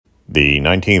The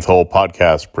 19th Hole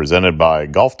podcast presented by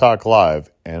Golf Talk Live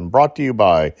and brought to you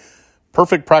by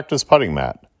Perfect Practice Putting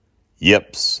Mat,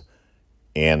 Yips,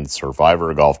 and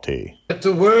Survivor Golf Tee. Let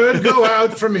the word go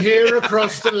out from here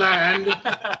across the land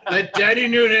that Danny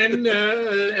Noonan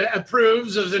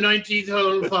approves of the 19th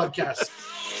Hole podcast.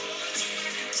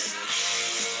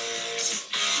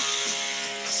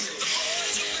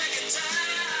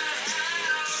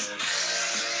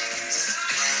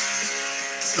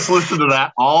 Just listen to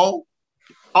that all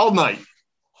night.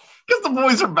 Because the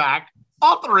boys are back.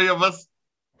 All three of us.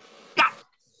 This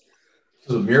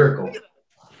is a miracle.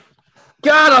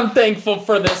 God, I'm thankful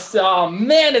for this. Oh,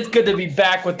 man, it's good to be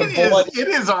back with the boys. It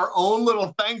is our own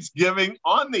little Thanksgiving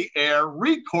on the air,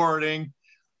 recording.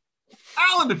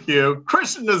 Alan DeFew,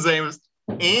 Christian Nazamus,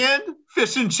 and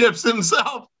Fish and Chips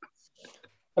himself.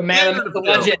 The man, the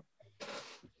legend.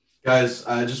 Guys,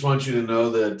 I just want you to know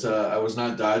that I was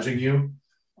not dodging you.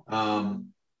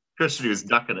 Christian was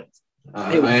ducking it.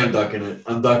 I am ducking it.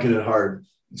 I'm ducking it hard.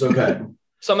 It's okay.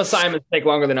 Some assignments take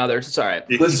longer than others. It's all right.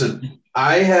 Listen,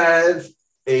 I had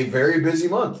a very busy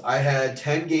month. I had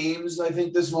 10 games, I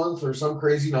think, this month or some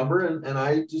crazy number. And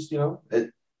I just, I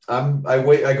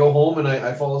go home and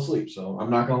I fall asleep. So I'm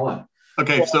not going to lie.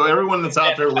 Okay, so everyone that's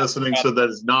out there listening, so that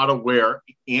is not aware,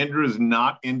 Andrew is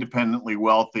not independently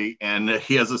wealthy, and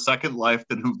he has a second life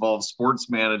that involves sports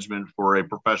management for a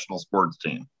professional sports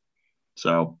team.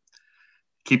 So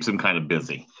keeps him kind of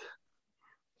busy.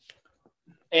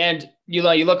 And you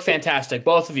look fantastic.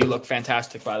 Both of you look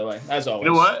fantastic, by the way, as always.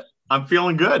 You know what? I'm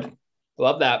feeling good.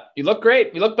 Love that. You look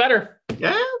great. You look better.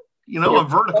 Yeah. I'm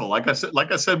vertical. Like I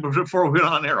said before we went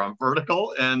on air, I'm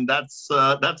vertical, and that's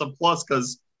a plus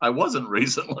because I wasn't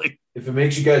recently. If it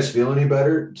makes you guys feel any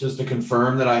better, just to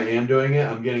confirm that I am doing it,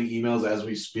 I'm getting emails as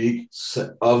we speak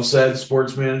of said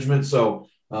sports management. So,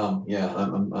 I'm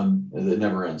it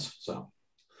never ends. So,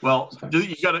 well,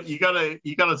 you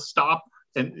gotta stop,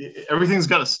 and everything's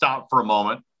got to stop for a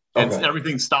moment, and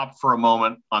everything stopped for a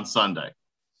moment on Sunday.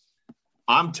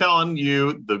 I'm telling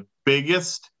you, the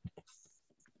biggest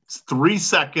 3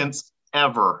 seconds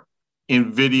ever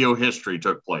in video history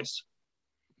took place.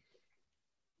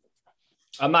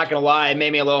 I'm not going to lie. It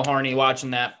made me a little horny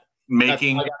watching that.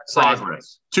 Making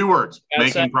progress. 2 words.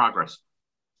 Making progress.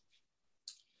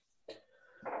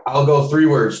 I'll go 3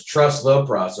 words. Trust the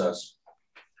process.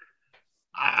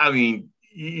 I mean,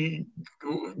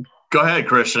 go ahead,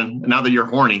 Christian, now that you're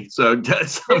horny. So,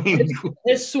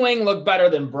 his swing looked better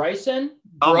than Bryson.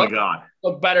 Oh, my God.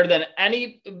 Looked better than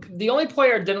any – the only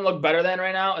player didn't look better than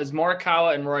right now is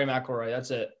Morikawa and Rory McIlroy.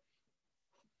 That's it.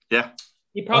 Yeah.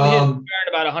 He probably hit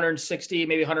about 160,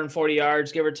 maybe 140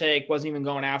 yards, give or take. Wasn't even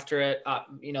going after it.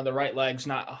 The right leg's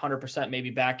not 100%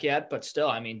 maybe back yet, but still,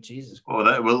 I mean, Jesus. Oh,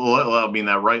 that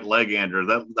right leg, Andrew.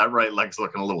 That right leg's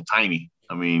looking a little tiny.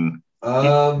 I mean,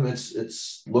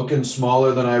 it's looking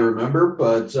smaller than I remember,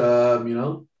 but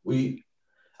given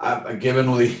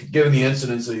the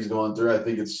incidents that he's going through, I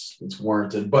think it's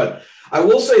warranted. But I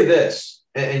will say this,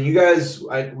 and you guys,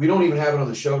 we don't even have it on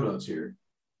the show notes here.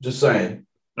 Just saying.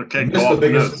 Okay, you missed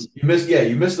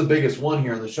the biggest one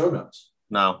here on the show notes.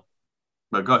 No,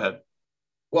 but go ahead.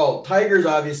 Well, Tiger's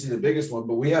obviously the biggest one,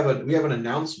 but we have an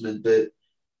announcement that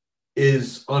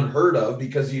is unheard of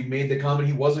because he made the comment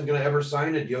he wasn't going to ever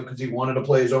sign a deal because he wanted to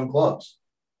play his own clubs.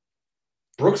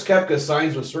 Brooks Koepka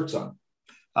signs with Srixon.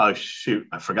 Oh shoot!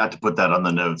 I forgot to put that on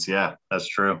the notes. Yeah, that's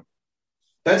true.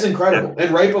 That's incredible. Yeah.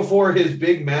 And right before his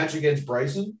big match against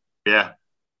Bryson. Yeah.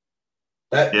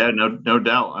 No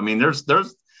doubt. I mean, there's.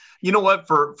 You know what?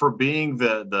 For being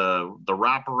the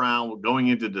wraparound going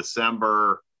into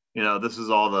December, this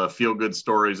is all the feel good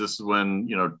stories. This is when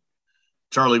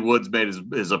Charlie Woods made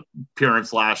his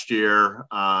appearance last year.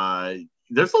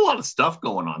 There's a lot of stuff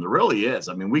going on. There really is.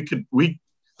 I mean,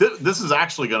 this is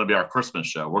actually going to be our Christmas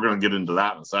show. We're going to get into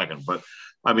that in a second. But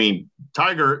I mean,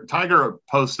 Tiger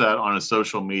posts that on his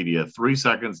social media. 3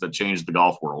 seconds that changed the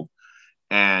golf world,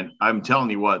 and I'm telling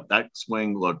you what, that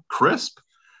swing looked crisp.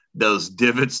 Those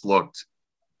divots looked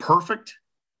perfect.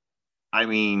 I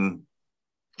mean,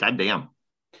 goddamn.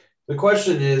 The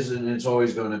question is, and it's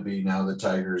always going to be now that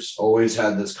Tiger's always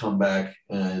had this comeback,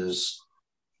 is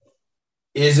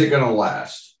it going to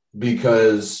last?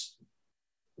 Because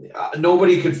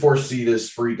nobody could foresee this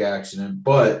freak accident,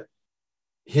 but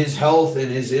his health and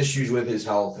his issues with his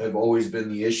health have always been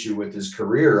the issue with his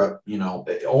career.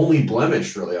 Only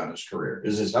blemish really on his career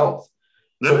is his health.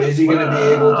 So is he going to be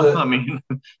able to? I mean,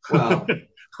 well,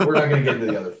 we're not going to get into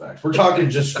the other facts. We're talking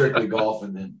just strictly golf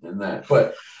and that.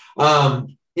 But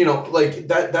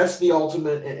that's the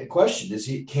ultimate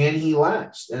question: can he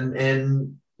last?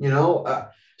 And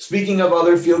speaking of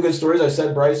other feel good stories, I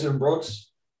said Bryson and Brooks.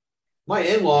 my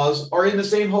in-laws are in the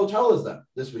same hotel as them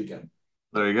this weekend.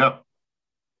 There you go.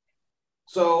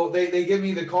 So they give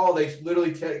me the call. They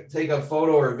literally take a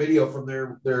photo or a video from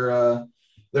their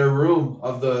room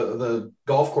of the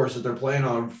golf course that they're playing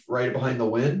on right behind the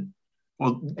Wynn.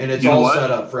 Well, and it's all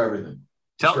set up for everything.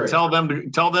 Tell them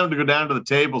to go down to the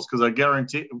tables, because I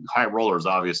guarantee high rollers,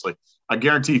 obviously. I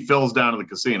guarantee Phil's down to the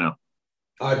casino.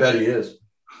 I bet he is.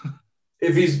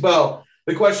 If he's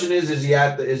the question is he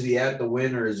at the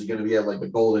Wynn, or is he going to be at like the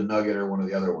Golden Nugget or one of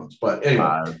the other ones? But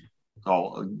anyway.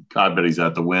 I bet he's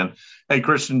at the Wynn. Hey,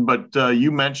 Christian, but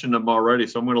you mentioned him already,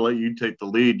 so I'm going to let you take the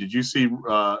lead. Did you see?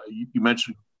 You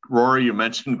mentioned Rory. You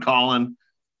mentioned Colin.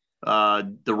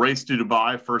 The race to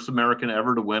Dubai, first American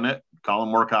ever to win it, Colin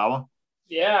Morikawa.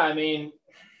 Yeah, I mean,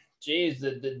 geez,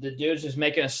 the dude's just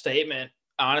making a statement,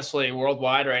 honestly,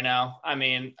 worldwide right now. I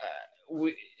mean,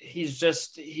 he's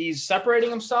separating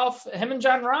himself. Him and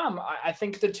Jon Rahm, I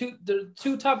think the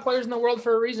two top players in the world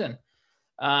for a reason.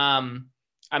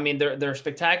 I mean, they're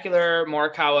spectacular.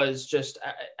 Morikawa is just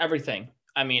everything.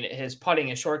 I mean, his putting,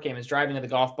 his short game, his driving of the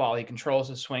golf ball, he controls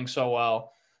his swing so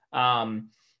well.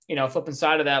 Flipping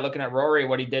side of that, looking at Rory,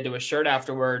 what he did to his shirt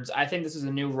afterwards, I think this is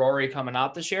a new Rory coming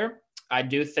out this year. I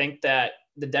do think that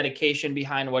the dedication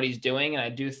behind what he's doing, and I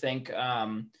do think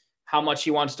how much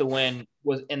he wants to win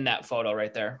was in that photo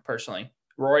right there, personally.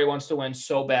 Rory wants to win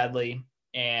so badly,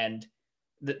 and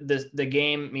the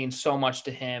game means so much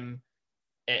to him.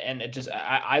 And it just,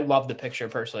 I love the picture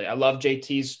personally. I love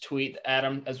JT's tweet at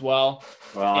him as well.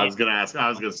 Well, I was going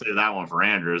to say that one for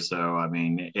Andrew. So, I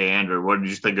mean, hey, Andrew, what did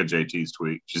you think of JT's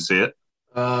tweet? Did you see it?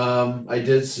 I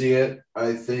did see it.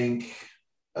 I think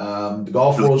the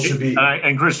golf world should be.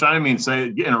 And Chris, I didn't mean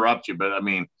interrupt you, but I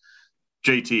mean,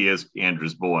 JT is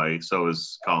Andrew's boy. So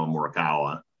is Colin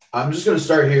Morikawa. I'm just going to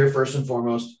start here first and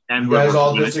foremost. And you guys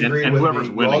all disagreed with whoever's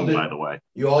me. winning, by the way.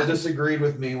 You all disagreed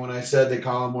with me when I said that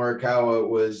Colin Morikawa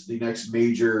was the next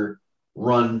major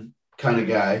run kind of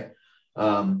guy.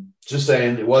 Just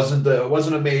saying, it wasn't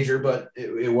a major, but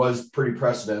it was pretty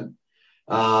precedent.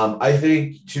 I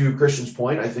think, to Christian's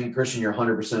point, Christian, you're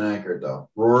 100% accurate though.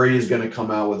 Rory is going to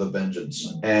come out with a vengeance,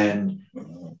 and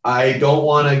I don't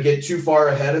want to get too far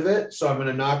ahead of it, so I'm going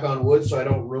to knock on wood so I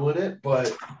don't ruin it,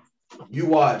 but you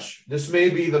watch. This may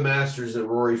be the Masters that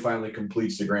Rory finally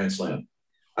completes the Grand Slam.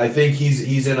 I think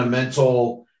he's in a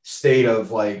mental state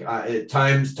of like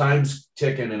time's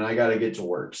ticking and I got to get to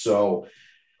work. So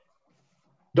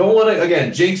don't want to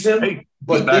again jinx him. Hey,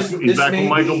 but he's back with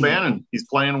Michael Bannon. He's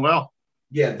playing well.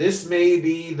 Yeah, this may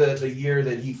be the year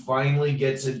that he finally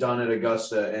gets it done at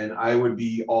Augusta, and I would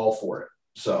be all for it.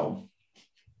 So.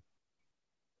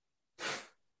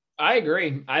 I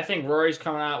agree. I think Rory's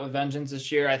coming out with vengeance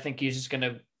this year. I think he's just going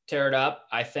to tear it up.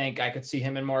 I think I could see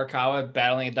him and Morikawa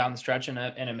battling it down the stretch in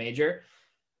a major.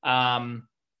 I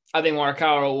think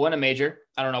Morikawa will win a major.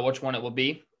 I don't know which one it will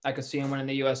be. I could see him winning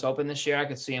the U.S. Open this year. I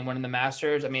could see him winning the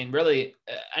Masters. I mean, really,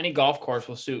 any golf course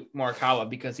will suit Morikawa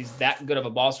because he's that good of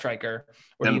a ball striker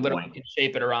where he literally can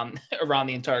shape it around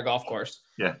the entire golf course.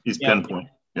 Yeah, he's pinpoint.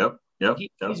 Yep.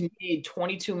 He's made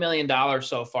 $22 million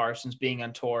so far since being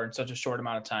on tour in such a short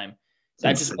amount of time.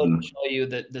 That just goes to show you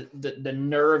the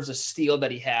nerves of steel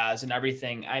that he has and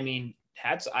everything. I mean,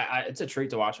 it's a treat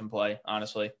to watch him play,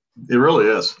 honestly. It really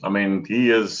is. I mean,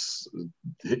 he is.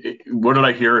 What did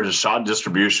I hear? His shot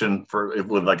distribution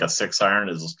with like a 6-iron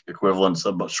is equivalent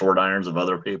to short irons of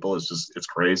other people. It's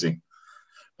crazy.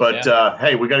 But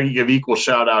hey, we got to give equal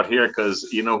shout out here because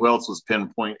you know who else was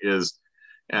pinpoint is.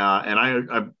 And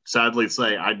I sadly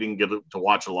say I didn't get to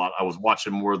watch a lot. I was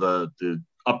watching more the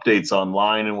updates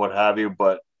online and what have you.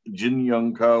 But Jin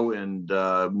Young Ko and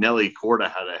Nelly Korda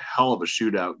had a hell of a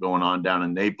shootout going on down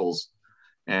in Naples.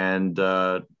 And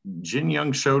Jin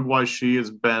Young showed why she has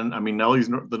been. I mean, Nelly's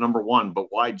the number one, but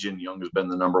why Jin Young has been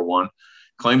the number one.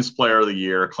 Claims Player of the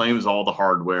Year, claims all the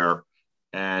hardware,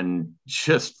 and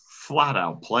just flat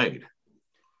out played.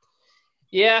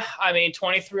 Yeah, I mean,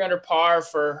 23 under par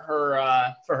for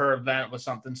her event was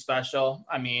something special.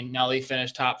 I mean, Nelly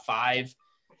finished top 5.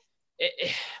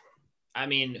 I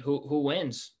mean, who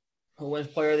wins? Who wins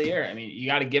Player of the Year? I mean, you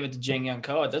got to give it to Jin Young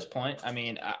Ko at this point. I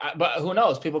mean, but who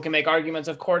knows? People can make arguments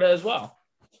of Korda as well.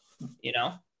 You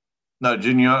know? No,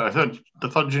 Jin Young. I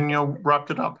thought Jin Young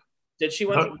wrapped it up. Did she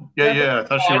win? Yeah. I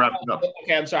thought she wrapped it up.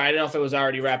 Okay, I'm sorry. I didn't know if it was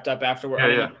already wrapped up afterward.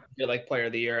 Yeah. Like Player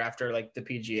of the Year after like the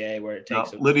PGA where it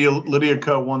takes. Lydia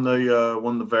Ko won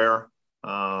the VAR.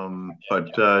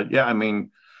 I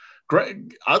mean, great.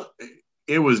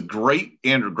 It was great,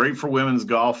 Andrew. Great for women's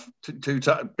golf.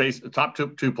 Top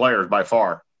two players by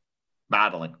far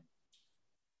battling.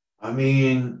 I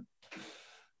mean,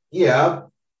 yeah.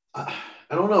 I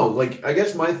don't know. Like, I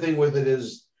guess my thing with it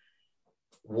is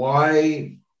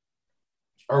why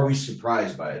are we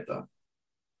surprised by it though?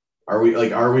 Are we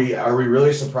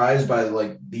really surprised by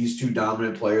like these two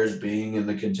dominant players being in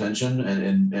the contention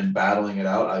and battling it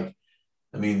out?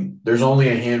 I mean, there's only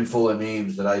a handful of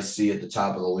names that I see at the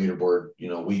top of the leaderboard,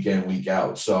 week in, week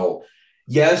out. So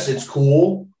yes, it's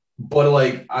cool, but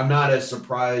like I'm not as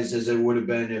surprised as it would have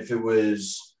been if it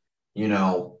was,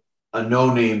 a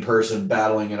no-name person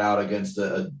battling it out against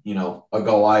a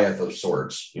Goliath of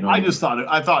sorts. I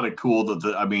thought it cool that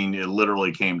it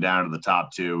literally came down to the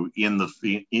top two in the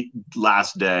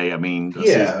last day. I mean,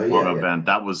 event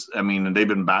that was. And they've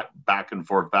been back and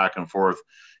forth.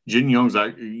 Jin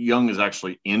Young is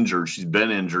actually injured. She's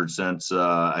been injured since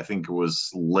I think it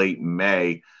was late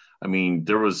May. I mean,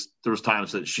 there was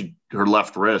times that her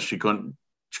left wrist she couldn't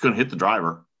hit the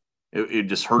driver. It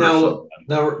just hurt her.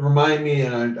 Now, remind me,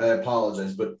 and I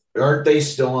apologize, but aren't they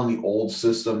still on the old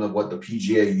system of what the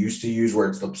PGA used to use, where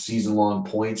it's the season-long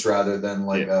points rather than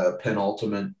like a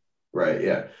penultimate? Right?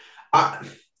 Yeah. I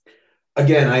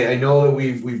know that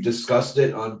we've discussed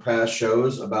it on past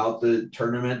shows about the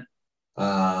tournament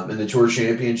and the Tour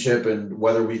Championship and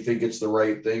whether we think it's the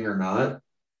right thing or not.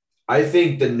 I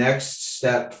think the next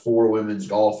step for women's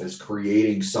golf is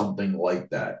creating something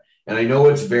like that, and I know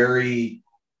it's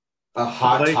a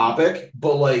hot topic,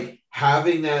 but like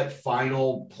having that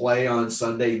final play on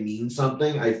Sunday means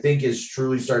something, I think is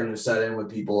truly starting to set in with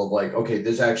people of like, okay,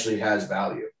 this actually has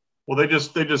value. Well, they're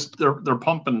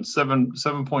pumping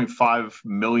 7.5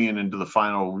 million into the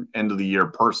final end of the year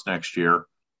purse next year.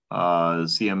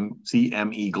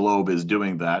 CME Globe is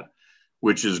doing that,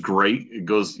 which is great.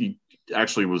 It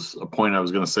actually was a point I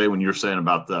was going to say when you're saying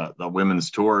about the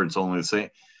women's tour, it's only the same.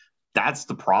 That's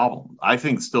the problem. I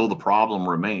think still the problem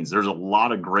remains. There's a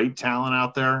lot of great talent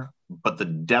out there, but the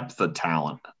depth of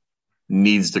talent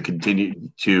needs to continue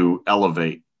to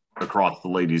elevate across the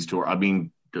ladies tour. I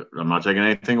mean, I'm not taking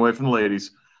anything away from the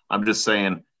ladies. I'm just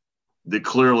saying that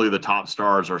clearly the top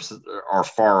stars are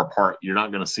far apart. You're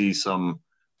not going to see some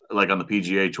like on the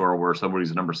PGA tour where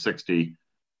somebody's number 60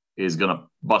 is going to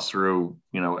bust through,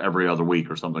 every other week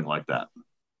or something like that.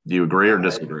 Do you agree or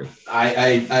disagree? I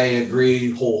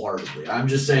agree wholeheartedly. I'm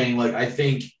just saying, like, I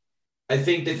think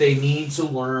that they need to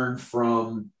learn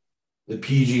from the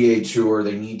PGA Tour.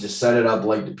 They need to set it up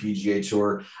like the PGA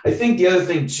Tour. I think the other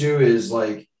thing too is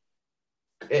like,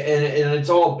 and it's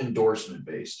all endorsement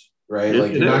based, right?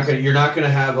 Like you're not gonna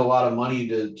have a lot of money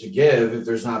to give if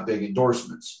there's not big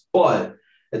endorsements. But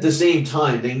at the same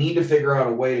time, they need to figure out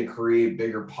a way to create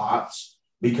bigger pots,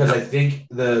 because I think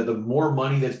the more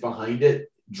money that's behind it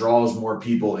draws more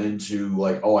people into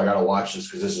like, oh, I got to watch this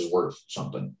because this is worth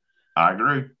something. I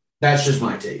agree. That's just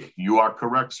my take. You are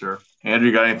correct, sir. Andrew,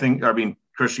 you got anything?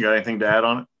 Chris, you got anything to add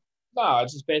on it? No,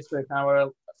 it's just basically kind of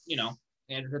what,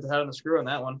 Andrew hit the head on the screw on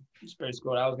that one. It's basically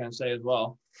what I was going to say as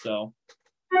well. So.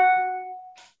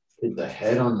 Hit the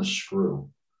head on the screw.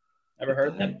 Ever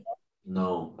heard that?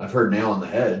 No, I've heard nail on the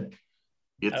head.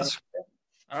 I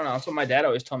don't know. That's what my dad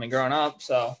always told me growing up.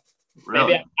 So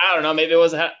really? Maybe, I don't know. Maybe it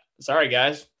was sorry,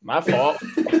 guys. My fault.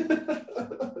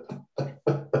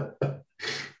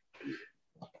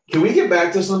 Can we get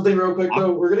back to something real quick,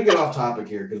 though? We're going to get off topic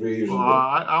here because we usually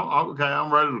okay,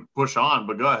 I'm ready to push on,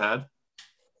 but go ahead.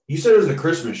 You said it was the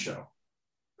Christmas show.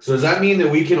 So does that mean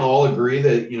that we can all agree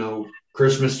that,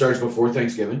 Christmas starts before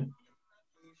Thanksgiving?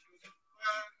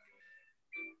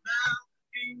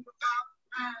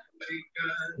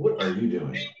 What are you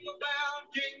doing?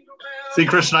 See,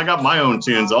 Christian, I got my own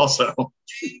tunes also.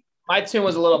 My tune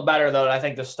was a little better, though, I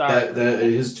think, to start.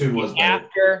 His tune was better.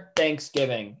 After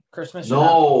Thanksgiving. Christmas.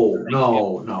 No.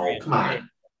 Come on.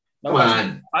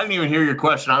 I didn't even hear your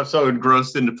question. I was so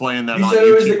engrossed into playing that. You said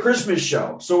it was the Christmas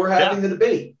show. So we're having the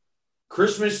debate.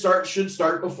 Christmas should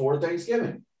start before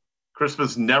Thanksgiving.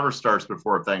 Christmas never starts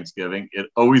before Thanksgiving. It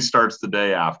always starts the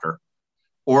day after.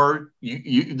 Or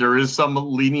there is some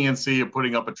leniency of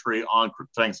putting up a tree on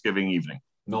Thanksgiving evening.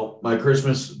 No, my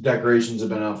Christmas decorations have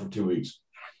been out for 2 weeks.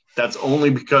 That's only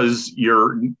because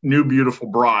your new beautiful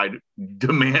bride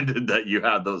demanded that you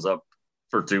had those up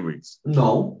for 2 weeks.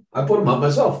 No, I put them up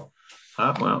myself.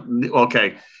 Well,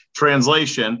 okay.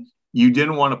 Translation, you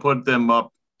didn't want to put them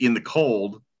up in the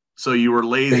cold, so you were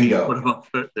lazy to put them up.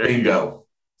 There you go.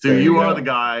 So you are the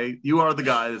guy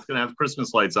that's going to have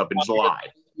Christmas lights up in July.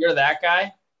 You're that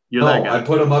guy? You're that guy. I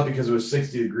put them up because it was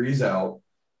 60 degrees out.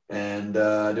 And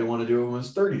I didn't want to do it when it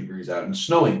was 30 degrees out and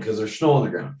snowing because there's snow on the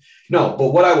ground. No,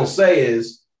 but what I will say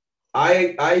is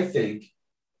I think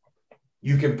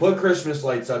you can put Christmas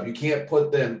lights up. You can't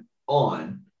put them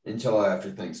on until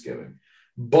after Thanksgiving.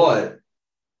 But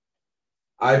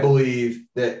I believe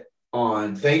that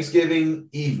on Thanksgiving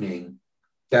evening,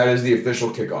 That is the official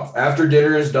kickoff. After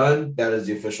dinner is done, that is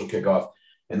the official kickoff.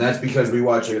 And that's because we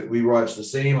watch the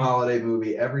same holiday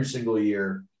movie every single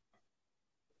year.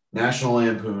 National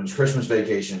Lampoon's Christmas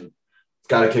Vacation.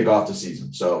 Got to kick off the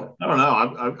season. So I don't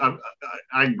know.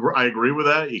 I agree with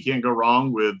that. You can't go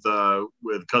wrong with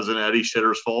Cousin Eddie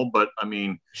Shitter's Full, but I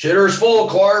mean Shitter's Full,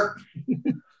 Clark.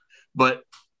 But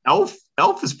Elf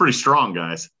is pretty strong,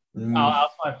 guys. Oh,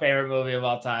 Elf's my favorite movie of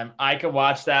all time. I could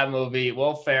watch that movie.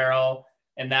 Will Ferrell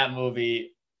in that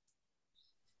movie.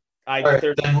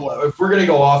 If we're gonna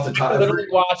go off the top, literally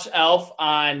watch Elf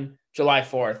on July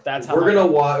 4th. That's how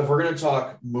if we're gonna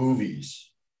talk movies.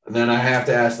 And then I have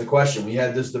to ask the question. We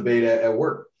had this debate at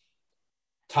work.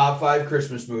 Top 5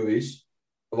 Christmas movies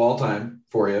of all time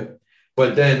for you.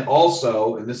 But then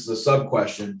also, and this is a sub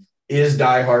question, is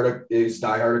Die Hard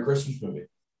a Christmas movie?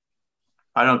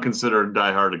 I don't consider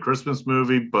Die Hard a Christmas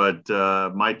movie, but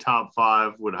my top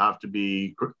 5 would have to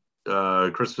be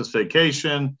Christmas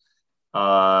Vacation.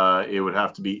 It would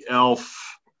have to be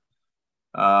Elf.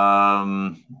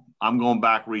 I'm going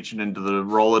back, reaching into the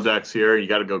Rolodex here. You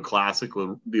got to go classic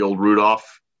with the old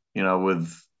Rudolph. You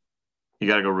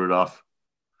got to go Rudolph.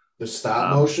 The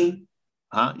stop motion?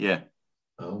 Huh? Yeah.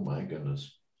 Oh my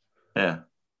goodness. Yeah.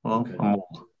 Well, okay. I'm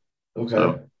old. Okay.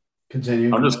 So,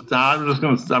 continue. I'm just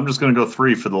gonna go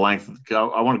 3 for the length.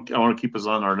 I want to keep us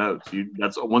on our notes.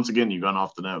 That's once again you've gone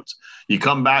off the notes. You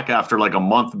come back after like a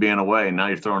month being away, and now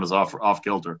you're throwing us off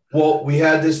kilter. Well, we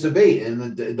had this debate,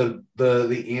 and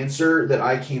the answer that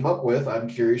I came up with. I'm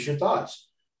curious your thoughts.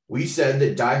 We said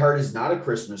that Die Hard is not a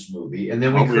Christmas movie, and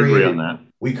then we agree on that.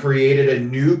 We created a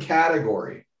new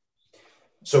category.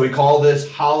 So we call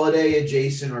this holiday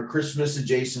adjacent or Christmas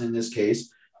adjacent in this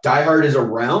case. Die Hard is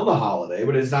around the holiday,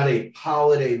 but it's not a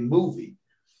holiday movie.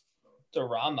 It's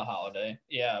around the holiday,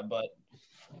 yeah, but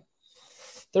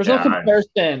there's no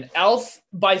comparison. Elf,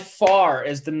 by far,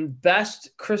 is the best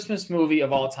Christmas movie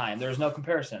of all time. There's no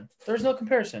comparison.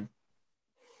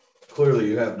 Clearly,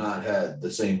 you have not had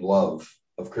the same love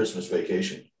of Christmas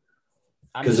Vacation.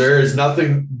 Because there is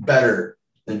nothing better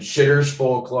than Shitter's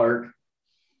Full, Clark.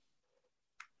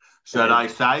 Should I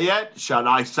say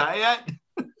it?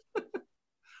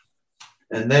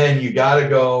 And then you got to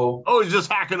go. Oh, he's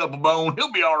just hacking up a bone.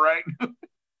 He'll be all right.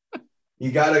 You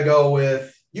got to go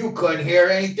with, you couldn't hear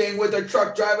anything with a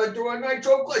truck driving through a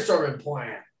nitroglycerin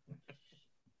plant.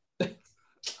 All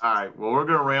right. Well, we're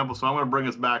going to ramble, so I'm going to bring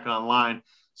us back online.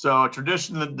 So a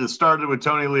tradition that started with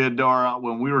Tony Leodora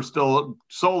when we were still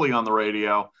solely on the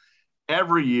radio.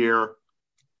 Every year,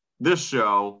 this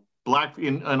show,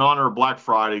 in honor of Black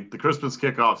Friday, the Christmas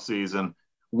kickoff season,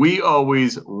 we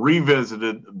always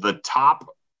revisited the top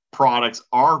products,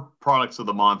 our products of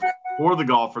the month for the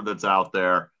golfer that's out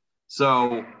there.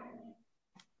 So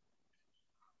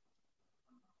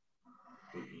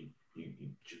you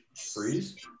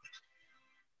freeze?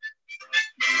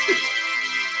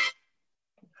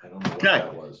 I don't know what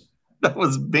that was. That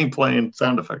was me playing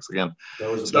sound effects again.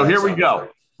 So here we go.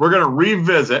 We're going to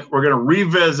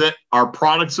revisit our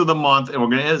products of the month, and we're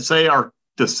going to say our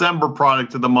December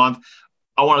product of the month.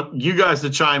 I want you guys to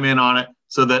chime in on it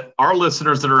so that our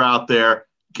listeners that are out there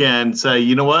can say,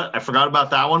 you know what? I forgot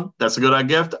about that one. That's a good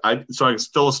gift. So I can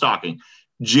fill a stocking.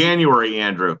 January,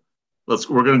 Andrew.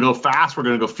 We're going to go fast. We're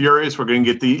going to go furious. We're going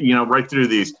to get right through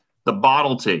these. The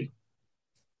bottle tee.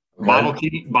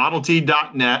 Okay.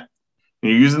 BottleTee.net.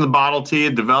 You're using the bottle tee.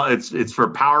 It's for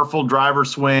powerful driver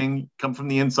swing. Come from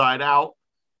the inside out.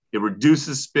 It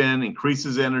reduces spin,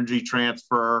 increases energy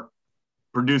transfer,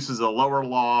 produces a lower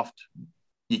loft.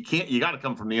 You got to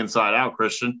come from the inside out,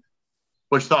 Christian.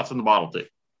 What's your thoughts on the bottle tee?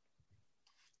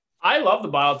 I love the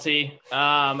bottle tee.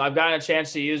 I've gotten a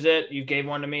chance to use it. You gave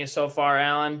one to me so far,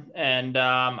 Alan. And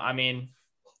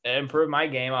it improved my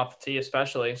game off the tee,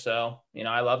 especially. So,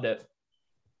 I loved it.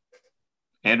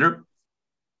 Andrew?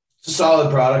 It's a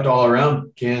solid product all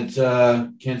around. Can't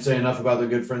say enough about the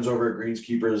good friends over at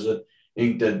Greenskeepers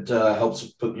Inc. that helps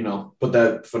put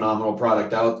that phenomenal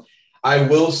product out. I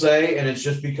will say, and it's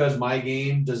just because my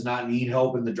game does not need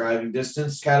help in the driving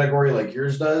distance category like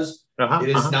yours does. It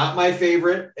is not my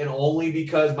favorite, and only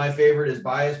because my favorite is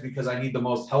biased because I need the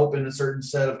most help in a certain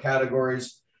set of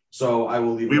categories. So I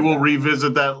will leave. We will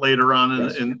revisit that later on.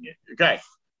 Yes. Okay,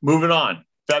 moving on.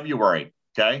 February.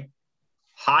 Okay,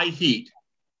 high heat.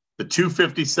 The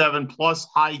 257 plus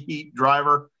high heat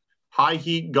driver, high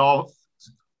heat golf,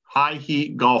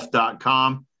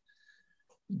 highheatgolf.com.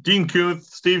 Dean Kuth,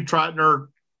 Steve Trotner,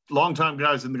 longtime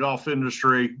guys in the golf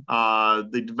industry.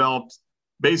 They developed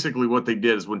basically what they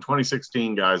did is when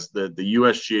 2016 guys, the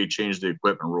USGA changed the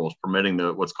equipment rules, permitting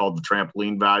what's called the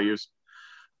trampoline values.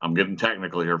 I'm getting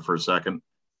technical here for a second.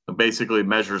 It basically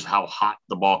measures how hot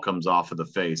the ball comes off of the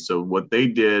face. So what they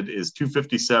did is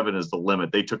 257 is the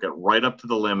limit. They took it right up to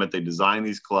the limit. They designed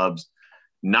these clubs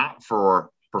not for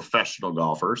professional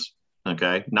golfers,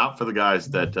 okay, not for the guys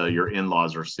that your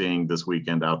in-laws are seeing this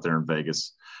weekend out there in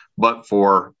Vegas, but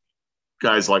for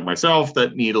guys like myself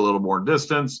that need a little more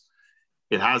distance.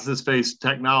 It has this face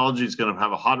technology. It's going to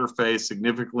have a hotter face,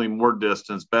 significantly more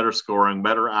distance, better scoring,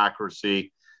 better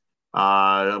accuracy.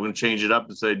 I'm going to change it up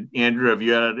and say, Andrew, have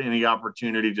you had any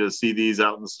opportunity to see these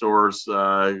out in the stores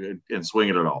and swing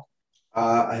it at all?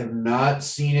 I have not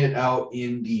seen it out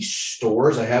in the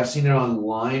stores. I have seen it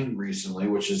online recently,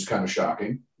 which is kind of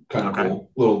shocking, kind of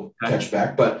cool, little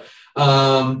catchback. But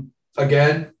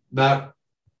again, not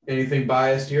anything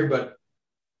biased here, but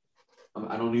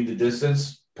I don't need the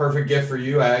distance. Perfect gift for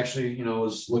you. I actually,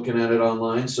 was looking at it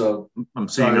online, so I'm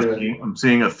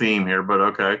seeing a theme here, but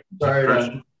okay.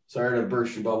 Sorry to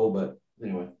burst your bubble, but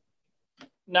anyway.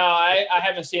 No, I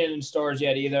haven't seen it in stores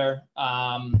yet either.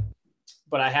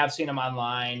 But I have seen them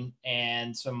online,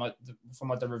 and from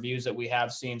what the reviews that we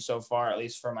have seen so far, at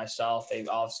least for myself, they've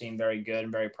all seemed very good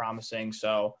and very promising.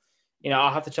 So,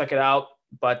 I'll have to check it out.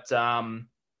 But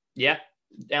yeah,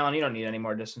 Alan, you don't need any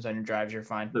more distance on your drives. You're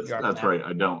fine. That's right.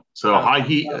 I don't. So high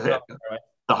heat, the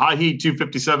high heat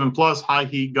 257 plus,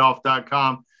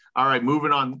 highheatgolf.com. All right,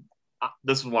 moving on.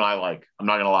 This is one I like. I'm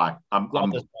not gonna lie. I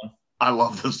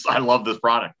love this. I love this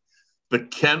product. The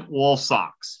Kent Wool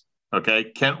socks.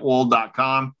 Okay,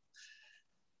 kentwool.com.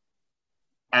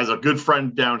 As a good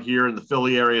friend down here in the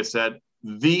Philly area said,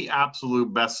 the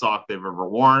absolute best sock they've ever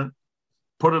worn.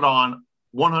 Put it on,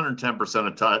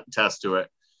 110% attest to it.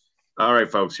 All right,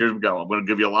 folks, here we go. I'm going to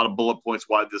give you a lot of bullet points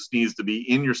why this needs to be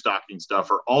in your stocking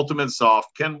stuffer. Ultimate Soft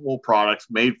Kent Wool products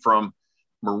made from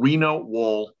merino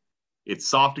wool. It's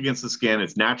soft against the skin.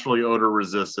 It's naturally odor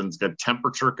resistant. It's got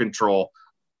temperature control.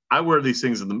 I wear these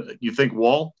things you think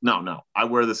wool? No. I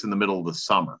wear this in the middle of the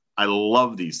summer. I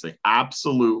love these things.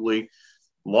 Absolutely.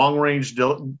 Long range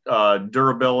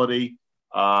durability.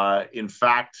 In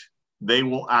fact, they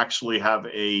will actually have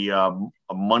a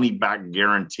money back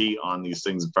guarantee on these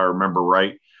things, if I remember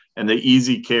right. And the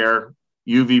easy care,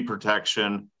 UV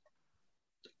protection.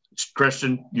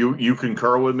 Christian, you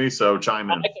concur with me, so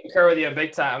chime in. I concur with you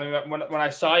big time. I mean, when I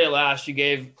saw you last, you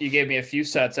gave me a few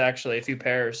sets, actually, a few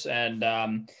pairs, and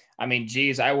I mean,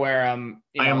 geez, I wear them.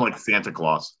 I am like Santa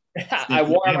Claus. I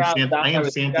wore them around. I am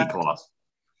Santa Claus.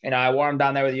 I wore them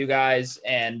down there with you guys,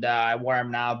 and I wear them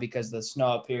now because of the snow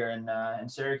up here in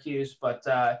Syracuse. But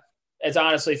it's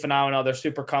honestly phenomenal. They're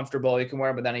super comfortable. You can wear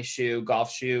them with any shoe,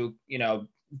 golf shoe,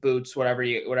 boots, whatever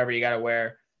you got to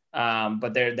wear.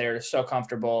 But they're so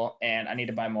comfortable, and I need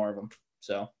to buy more of them.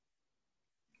 So,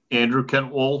 Andrew,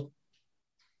 Kent Wool.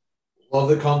 Love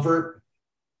the comfort.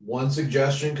 One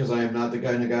suggestion, because I am not the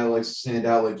kind of guy that likes to stand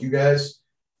out like you guys.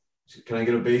 Can I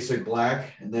get a basic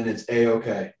black, and then it's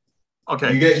A-okay?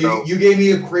 Okay. You gave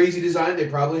me a crazy design. They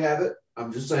probably have it.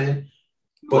 I'm just saying.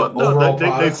 But overall,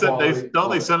 they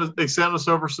sent us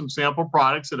over some sample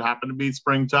products that happen to be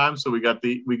springtime. So we got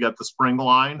the spring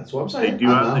line. That's what I'm saying.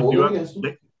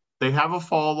 They have a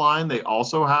fall line. They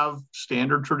also have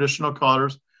standard traditional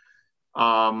colors.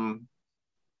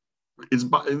 It's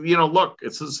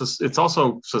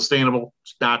also sustainable,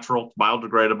 it's natural, it's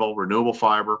biodegradable, renewable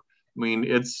fiber. I mean,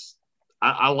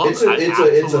 I love it.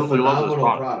 It's a phenomenal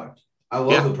product. I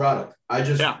love the product.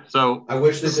 So I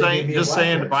wish just saying,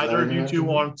 if either of you two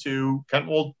want to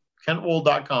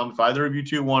kentwool.com, if either of you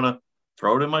two want to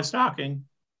throw it in my stocking,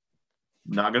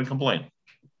 I'm not going to complain.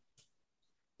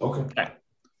 Okay.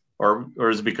 Or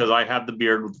is it because I have the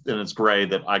beard and it's gray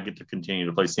that I get to continue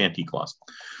to play Santa Claus?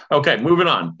 Okay, moving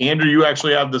on. Andrew, you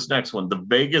actually have this next one. The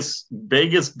Vegas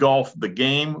Golf, the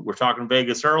game. We're talking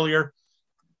Vegas earlier.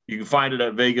 You can find it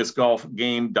at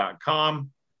vegasgolfgame.com.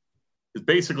 It's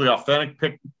basically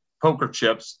authentic poker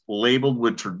chips labeled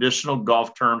with traditional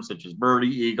golf terms such as birdie,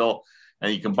 eagle,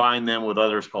 and you combine them with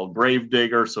others called grave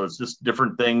digger. So it's just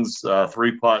different things,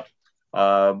 three putt.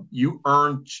 You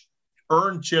earn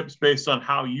chips based on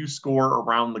how you score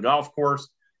around the golf course,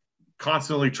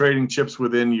 constantly trading chips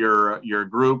within your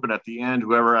group. And at the end,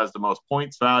 whoever has the most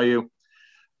points value,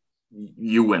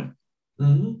 you win.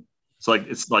 Mm-hmm.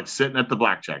 It's like sitting at the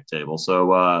blackjack table.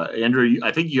 So Andrew,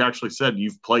 I think you actually said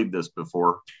you've played this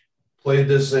before. Played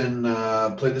this in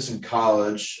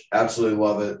college. Absolutely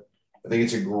love it. I think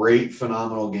it's a great,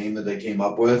 phenomenal game that they came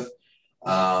up with.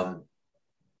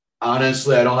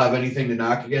 Honestly, I don't have anything to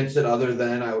knock against it other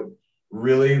than I would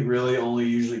really, really only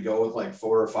usually go with like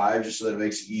 4 or 5 just so that it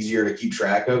makes it easier to keep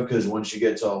track of, because once you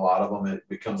get to a lot of them, it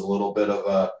becomes a little bit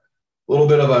of little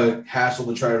bit of a hassle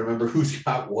to try to remember who's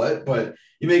got what, but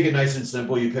you make it nice and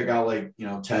simple. You pick out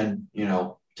 10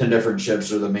 different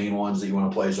chips are the main ones that you want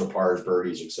to play. So pars,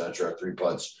 birdies, etc., 3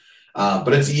 putts.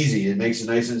 But it's easy. It makes it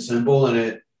nice and simple, and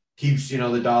it keeps,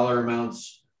 the dollar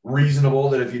amounts reasonable,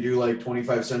 that if you do like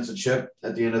 25 cents a chip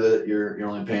at the end of it, you're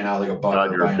only paying out like $1 God,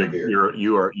 for buying a beer.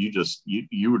 You were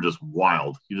just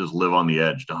wild. You just live on the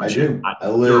edge, don't you? I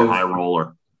live. You're a high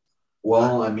roller.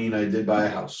 Well, I mean, I did buy a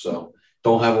house, so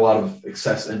don't have a lot of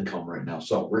excess income right now.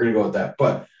 So we're going to go with that.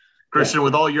 But Christian,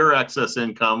 with all your excess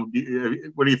income,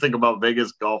 what do you think about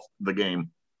Vegas golf, the game?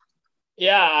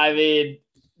 Yeah, I mean,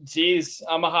 geez,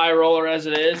 I'm a high roller as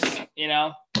it is,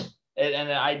 and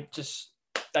I just,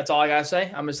 that's all I got to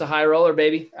say. I'm just a high roller,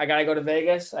 baby. I got to go to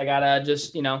Vegas. I got to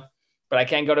just, but I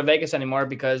can't go to Vegas anymore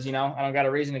because, I don't got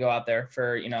a reason to go out there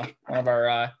for, one of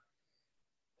our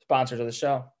sponsors of the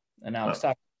show. And now it's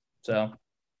tough. So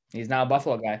he's now a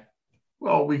Buffalo guy.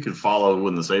 Well, we could follow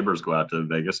when the Sabres go out to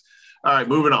Vegas. All right,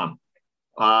 moving on.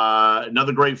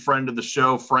 Another great friend of the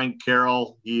show, Frank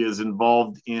Carroll. He is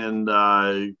involved in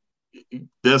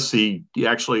this.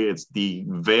 It's the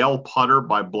Vail putter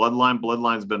by Bloodline.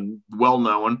 Bloodline's been well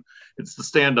known. It's the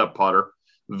stand-up putter.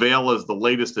 Vail is the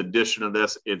latest edition of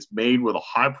this. It's made with a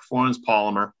high-performance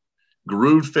polymer,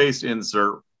 grooved-faced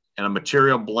insert, and a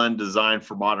material blend designed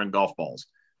for modern golf balls.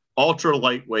 Ultra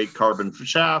lightweight carbon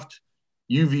shaft,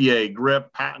 UVA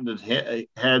grip, patented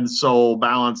head sole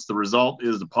balance. The result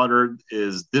is the putter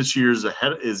is years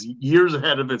ahead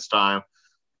of its time.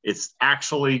 It's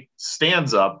actually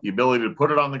stands up, the ability to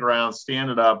put it on the ground, stand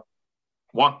it up,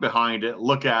 walk behind it,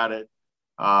 look at it.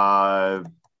 What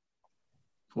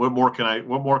more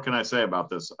can I say about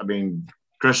this? I mean,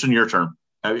 Christian, your turn.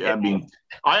 I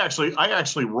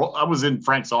was in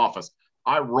Frank's office.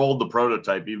 I rolled the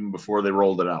prototype even before they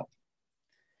rolled it out.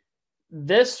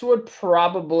 This would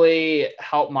probably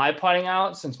help my putting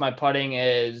out, since my putting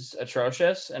is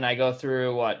atrocious and I go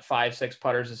through 5-6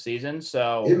 putters a season.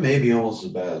 So it may be almost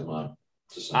as bad as mine.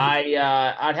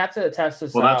 I'd have to test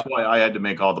this out. Well, that's why I had to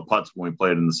make all the putts when we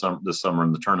played in this summer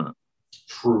in the tournament.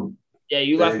 True. Yeah,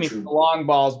 you left me for the long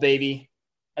balls, baby.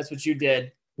 That's what you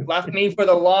did. Left me for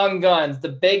the long guns, the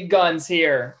big guns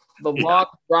here, the long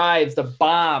drives, the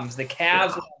bombs, the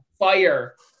calves on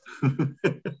fire.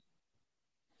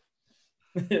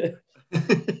 But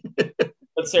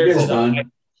seriously,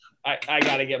 I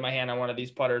got to get my hand on one of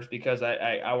these putters because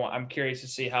I'm curious to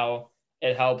see how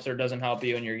it helps or doesn't help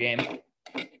you in your game.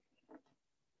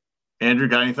 Andrew,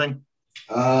 got anything?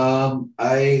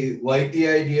 I like the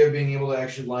idea of being able to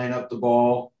actually line up the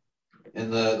ball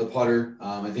and the putter.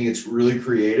 I think it's really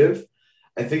creative.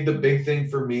 I think the big thing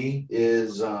for me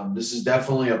is this is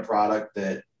definitely a product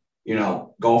that,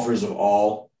 golfers of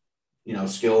all,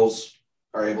 skills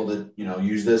are able to,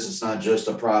 use this. It's not just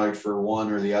a product for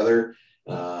one or the other.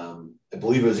 I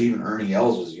believe it was even Ernie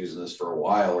Els was using this for a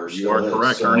while. Or you are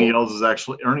correct. So, Ernie Els is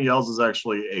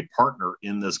actually a partner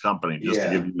in this company. Just to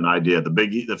give you an idea, if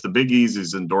the Big Easy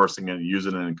is endorsing it and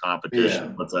using it in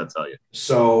competition, what's that tell you?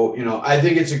 So I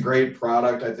think it's a great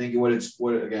product. I think it's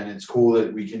cool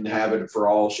that we can have it for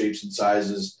all shapes and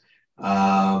sizes.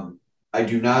 I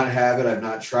do not have it. I've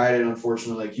not tried it,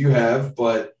 unfortunately, like you have,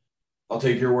 but I'll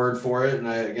take your word for it.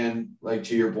 And like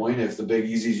to your point, if the Big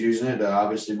Easy's using it,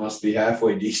 obviously must be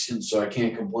halfway decent. So I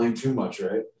can't complain too much,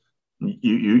 right?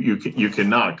 You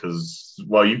cannot, because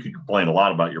you can complain a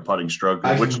lot about your putting stroke,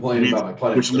 which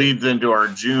leads into our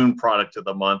June product of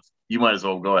the month. You might as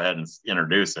well go ahead and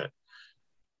introduce it.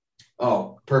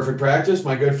 Oh, Perfect Practice,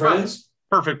 my good friends.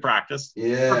 Perfect Practice.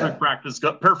 Yeah. Perfect Practice.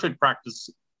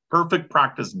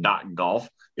 PerfectPractice.golf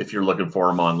if you're looking for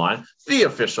them online. The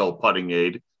official putting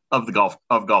aid of Golf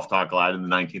Talk Live in the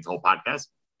 19th Hole podcast.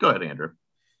 Go ahead, Andrew.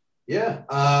 Yeah.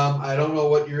 I don't know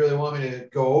what you really want me to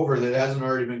go over that hasn't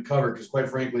already been covered, because quite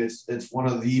frankly, it's one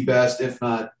of the best, if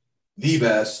not the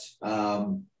best,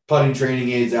 putting training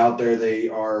aids out there. They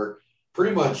are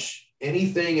pretty much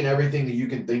anything and everything that you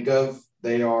can think of,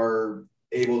 they are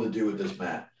able to do with this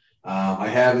mat. I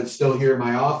have it still here in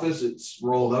my office. It's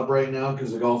rolled up right now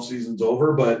because the golf season's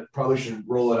over, but probably should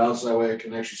roll it out so that way I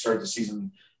can actually start the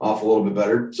season off a little bit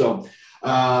better. So,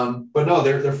 but no,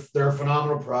 they're a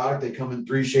phenomenal product. They come in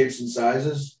 3 shapes and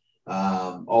sizes,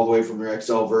 all the way from their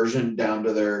XL version down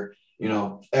to their,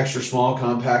 extra small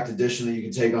compact edition that you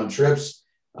can take on trips.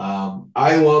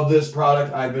 I love this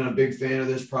product. I've been a big fan of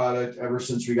this product ever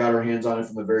since we got our hands on it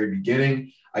from the very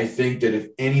beginning. I think that if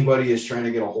anybody is trying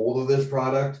to get a hold of this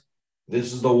product,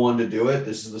 this is the one to do it.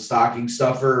 This is the stocking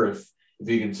stuffer. If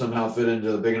you can somehow fit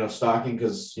into the big enough stocking,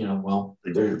 because, they're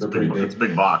pretty big. It's a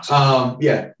big box.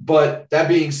 But that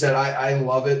being said, I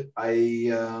love it.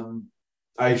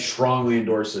 I strongly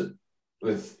endorse it.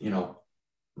 with,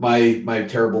 my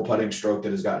terrible putting stroke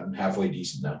that has gotten halfway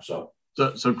decent now.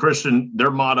 So Christian,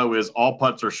 their motto is all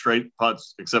putts are straight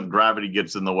putts except gravity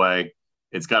gets in the way.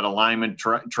 It's got alignment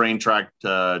training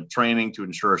to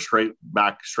ensure a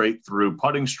straight through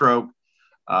putting stroke.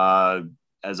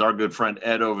 As our good friend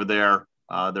Ed over there,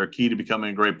 their key to becoming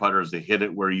a great putter is to hit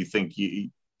it where you think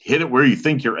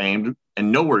you're aimed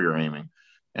and know where you're aiming.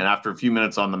 And after a few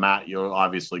minutes on the mat, you'll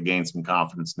obviously gain some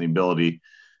confidence in the ability.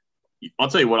 I'll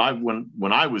tell you what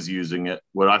when I was using it,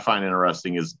 what I find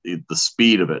interesting is the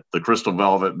speed of it, the crystal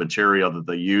velvet material that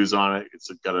they use on it. It's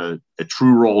got a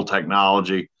true roll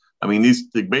technology. I mean,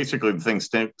 basically the thing's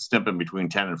stimping between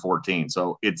 10 and 14.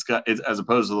 So it's as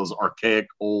opposed to those archaic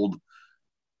old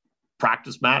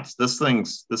practice mats. This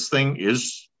thing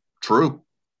is true.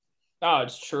 Oh,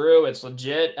 it's true. It's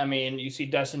legit. I mean, you see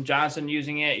Dustin Johnson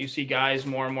using it. You see guys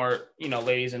more and more,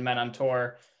 ladies and men on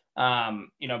tour,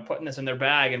 putting this in their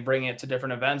bag and bringing it to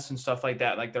different events and stuff like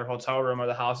that, like their hotel room or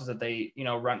the houses that they,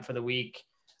 rent for the week.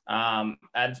 And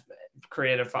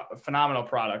create a phenomenal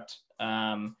product.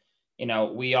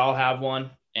 We all have one,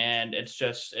 and it's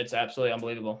absolutely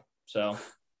unbelievable. So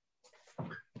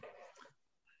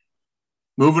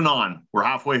moving on, we're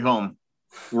halfway home.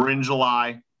 We're in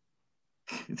July.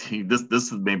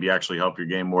 This would maybe actually help your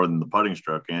game more than the putting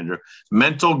stroke, Andrew.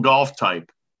 Mental golf type.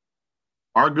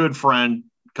 Our good friend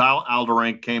Kyle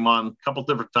Alderink came on a couple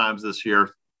different times this year,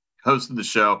 hosted the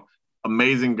show.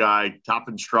 Amazing guy, top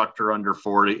instructor under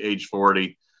 40, age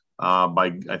 40,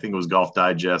 by I think it was Golf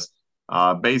Digest.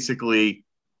 Basically,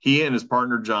 he and his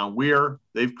partner John Weir,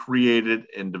 they've created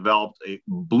and developed a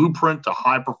blueprint to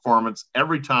high performance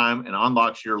every time and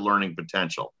unlocks your learning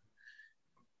potential.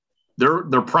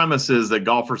 Their premise is that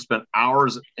golfers spend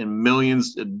hours and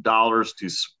millions of dollars to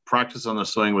practice on their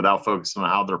swing without focusing on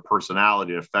how their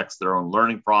personality affects their own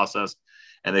learning process.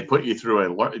 And they put you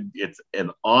through it's an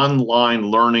online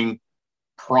learning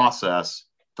process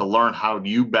to learn how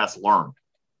you best learn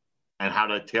and how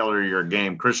to tailor your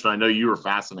game. Christian, I know you were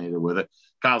fascinated with it.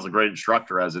 Kyle's a great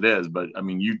instructor as it is, but I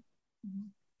mean,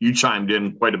 you chimed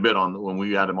in quite a bit when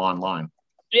we had him online.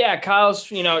 Yeah, Kyle's,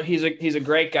 he's a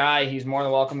great guy. He's more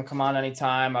than welcome to come on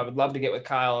anytime. I would love to get with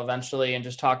Kyle eventually and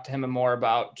just talk to him more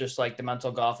about just like the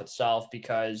mental golf itself,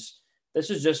 because this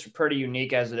is just pretty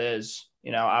unique as it is.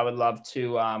 I would love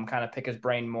to kind of pick his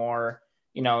brain more,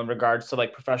 in regards to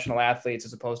like professional athletes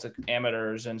as opposed to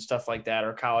amateurs and stuff like that,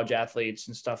 or college athletes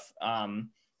and stuff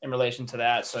in relation to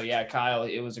that. So yeah, Kyle,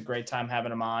 it was a great time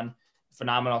having him on.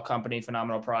 Phenomenal company,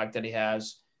 phenomenal product that he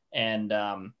has.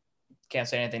 And, can't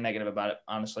say anything negative about it,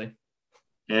 honestly.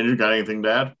 Andrew, got anything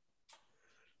to add?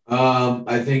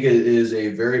 I think it is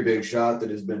a very big shot that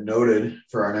has been noted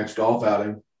for our next golf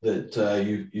outing that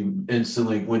you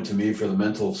instantly went to me for the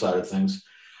mental side of things.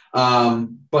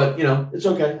 But it's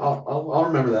okay. I'll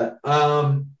remember that.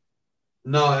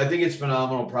 No, I think it's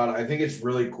phenomenal product. I think it's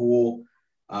really cool.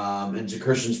 And to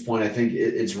Christian's point, I think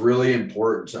it's really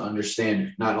important to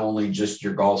understand not only just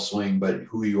your golf swing, but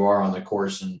who you are on the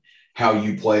course and how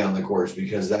you play on the course,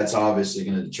 because that's obviously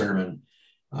going to determine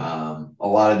a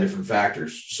lot of different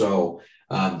factors. So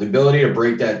the ability to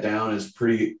break that down is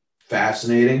pretty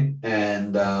fascinating.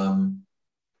 And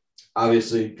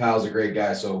obviously Kyle's a great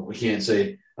guy, so we can't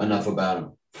say enough about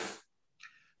him.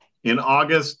 In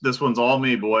August, this one's all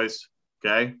me, boys.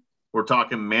 Okay. We're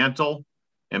talking Mantle,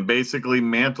 and basically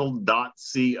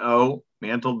mantle.co.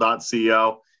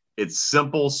 It's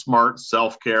simple, smart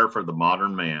self-care for the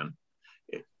modern man.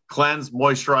 Cleanse,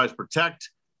 moisturize, protect.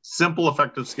 Simple,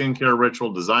 effective skincare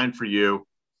ritual designed for you.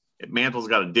 Mantle's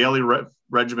got a daily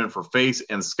regimen for face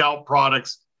and scalp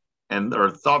products, and they're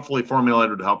thoughtfully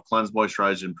formulated to help cleanse,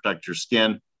 moisturize, and protect your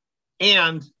skin.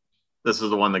 And this is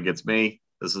the one that gets me.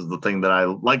 This is the thing that I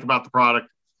like about the product.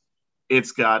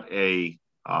 It's got a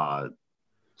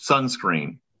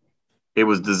sunscreen. It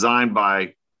was designed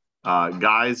by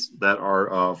guys that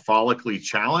are follically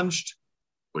challenged,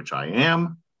 which I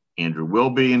am. Andrew will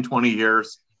be in 20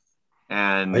 years.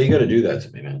 And why you got to do that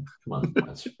to me, man? Come on.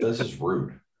 This is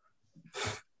rude.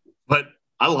 But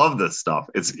I love this stuff.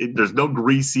 There's no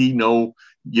greasy,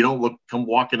 you don't come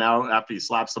walking out after you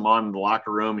slap some on in the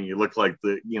locker room and you look like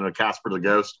Casper the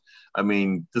Ghost. I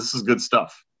mean, this is good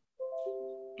stuff.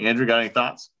 Andrew, got any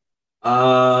thoughts?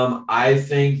 I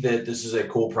think that this is a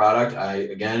cool product. I,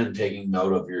 again, am taking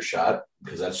note of your shot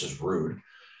because that's just rude.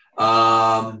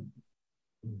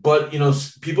 But,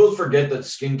 people forget that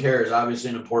skincare is obviously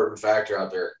an important factor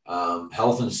out there.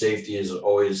 Health and safety is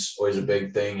always a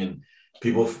big thing. And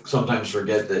people sometimes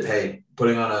forget that, hey,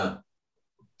 putting on a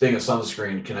thing of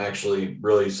sunscreen can actually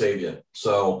really save you.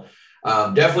 So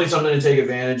definitely something to take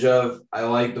advantage of. I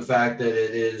like the fact that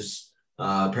it is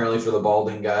apparently for the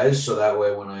balding guys. So that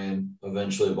way when I am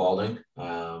eventually balding,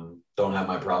 don't have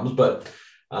my problems. But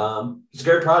it's a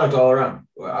great product all around.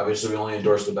 Obviously, we only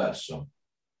endorse the best. So,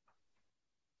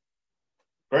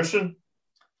 Christian?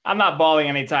 I'm not balding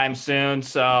anytime soon.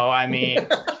 So, I mean,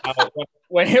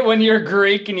 when you're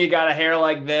Greek and you got a hair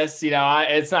like this,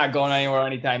 it's not going anywhere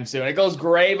anytime soon. It goes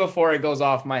gray before it goes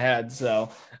off my head. So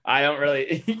I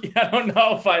don't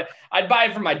know if I'd buy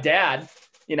it for my dad,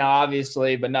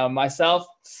 obviously, but no, myself,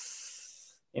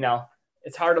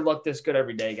 it's hard to look this good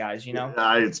every day, guys,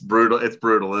 It's brutal. It's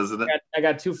brutal, isn't it? I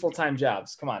got 2 full-time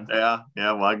jobs. Come on. Yeah.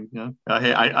 Well,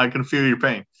 I can feel your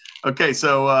pain. Okay.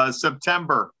 So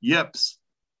September, Yips,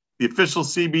 the official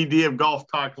CBD of Golf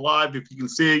Talk Live. If you can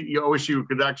see it, I wish you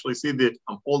could actually see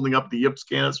I'm holding up the Yips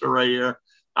canister right here.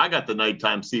 I got the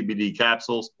nighttime CBD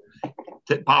capsules.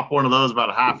 Pop one of those about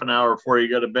a half an hour before you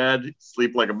go to bed.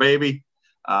 Sleep like a baby.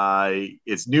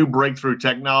 It's new breakthrough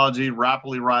technology,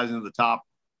 rapidly rising to the top,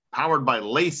 powered by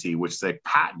Lacey, which is a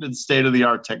patented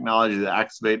state-of-the-art technology that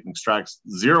activates and extracts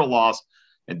zero loss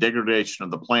and degradation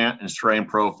of the plant and strain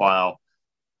profile,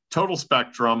 total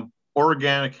spectrum,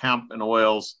 organic hemp and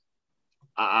oils.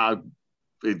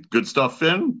 Good stuff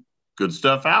in, good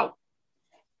stuff out.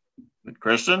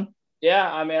 Christian?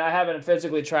 Yeah, I mean, I haven't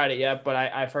physically tried it yet, but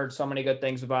I've heard so many good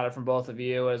things about it from both of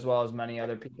you, as well as many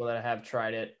other people that have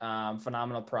tried it.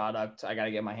 Phenomenal product. I got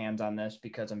to get my hands on this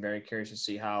because I'm very curious to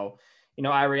see how,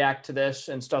 I react to this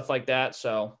and stuff like that.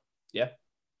 So, yeah.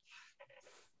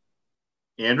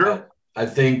 Andrew? I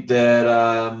think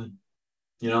that,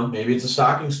 maybe it's a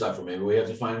stocking stuffer. Maybe we have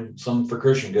to find something for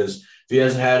Christian because if he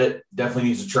hasn't had it, definitely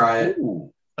needs to try it.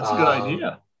 Ooh, that's a good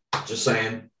idea. Just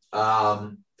saying.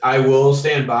 I will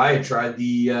stand by. I tried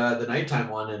the nighttime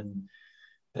one, and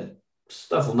that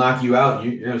stuff will knock you out.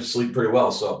 You're going to sleep pretty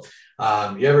well. So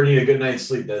you ever need a good night's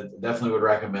sleep, that definitely would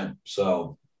recommend.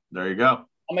 So there you go.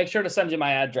 I'll make sure to send you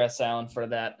my address, Alan, for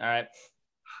that. All right.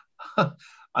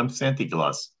 I'm Santa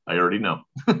Claus. I already know.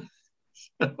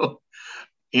 So,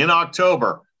 in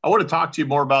October, I want to talk to you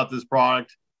more about this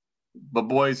product. But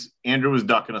boys, Andrew was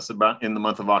ducking us about in the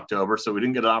month of October, so we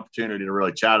didn't get an opportunity to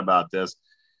really chat about this.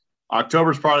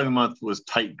 October's product of the month was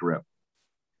Tight Grip.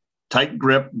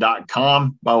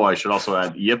 TightGrip.com. By the way, I should also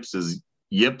add Yips is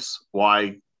Yips,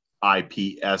 YIPS.co.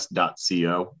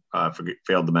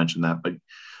 Failed to mention that. But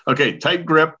okay, Tight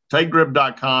Grip,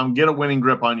 TightGrip.com. Get a winning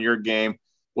grip on your game,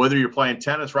 whether you're playing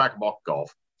tennis, racquetball,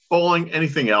 golf, bowling,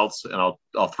 anything else, and I'll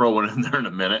throw one in there in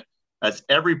a minute. As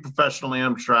every professional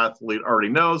amateur athlete already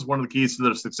knows, one of the keys to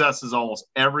their success is almost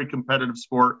every competitive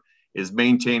sport is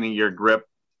maintaining your grip.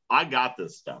 I got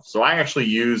this stuff. So I actually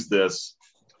used this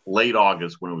late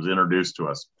August when it was introduced to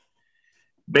us.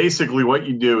 Basically, what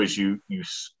you do is you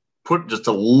put just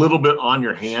a little bit on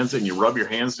your hands and you rub your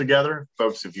hands together.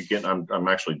 Folks, if you can, I'm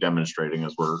actually demonstrating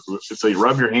so you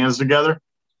rub your hands together.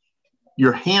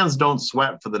 Your hands don't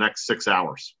sweat for the next 6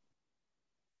 hours.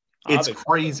 It's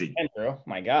crazy. Andrew,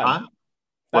 my God. Huh?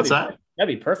 What's that?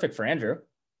 That'd be perfect for Andrew.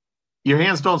 Your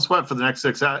hands don't sweat for the next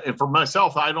 6 hours. And for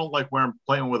myself, I don't like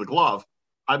playing with a glove.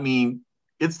 I mean,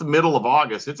 it's the middle of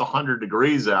August. It's 100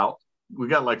 degrees out. We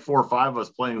got like 4 or 5 of us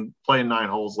playing 9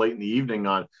 holes late in the evening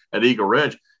at Eagle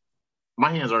Ridge. My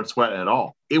hands aren't sweating at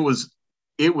all. It was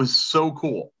so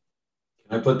cool.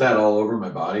 Can I put that all over my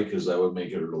body? Because that would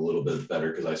make it a little bit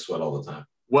better because I sweat all the time.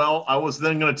 Well, I was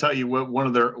then going to tell you what one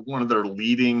of their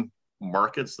leading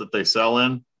markets that they sell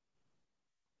in,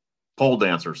 pole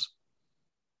dancers.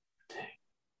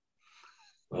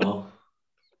 Well,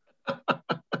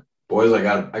 boys, I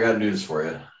got news for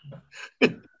you.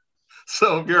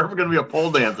 So if you're ever going to be a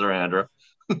pole dancer, Andrew,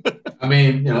 I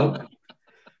mean,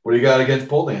 what do you got against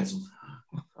pole dancing?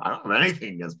 I don't have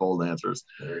anything against pole dancers.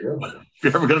 There you go. If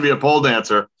you're ever going to be a pole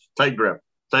dancer, Tight Grip,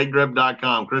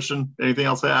 TightGrip.com. Christian, anything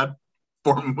else to add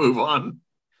before we move on?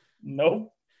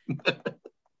 Nope.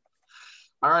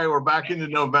 All right, we're back into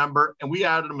November, and we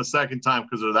added them a second time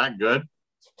because they're that good.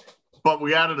 But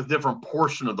we added a different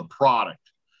portion of the product.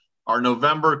 Our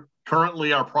November,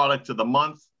 currently our product of the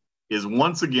month is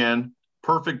once again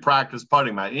Perfect Practice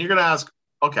Putting Mat. And you're going to ask,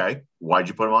 okay, why'd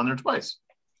you put them on there twice?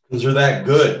 Because they're that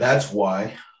good. That's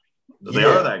why. They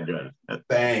are that good.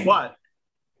 Bang. But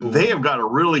they have got a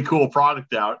really cool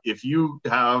product out. If you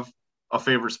have a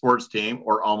favorite sports team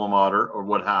or alma mater or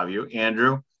what have you,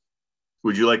 Andrew,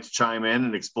 would you like to chime in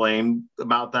and explain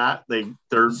about that? Their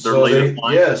latest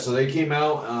line? Yeah, so they came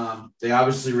out. They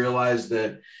obviously realized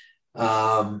that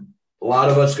a lot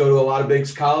of us go to a lot of big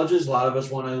colleges. A lot of us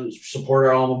want to support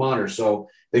our alma mater. So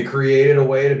they created a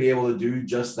way to be able to do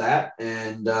just that.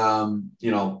 And,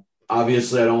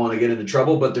 obviously I don't want to get into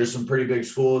trouble, but there's some pretty big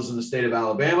schools in the state of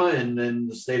Alabama and then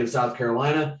the state of South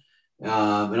Carolina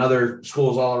and other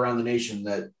schools all around the nation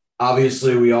that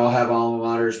obviously we all have alma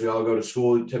maters. We all go to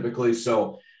school typically.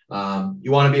 So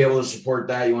you want to be able to support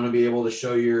that. You want to be able to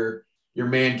show your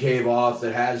man cave off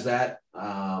that has that.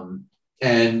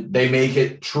 And they make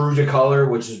it true to color,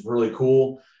 which is really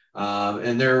cool.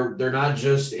 And they're not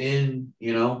just in,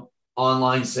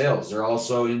 online sales. They're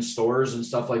also in stores and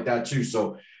stuff like that too.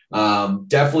 So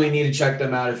definitely need to check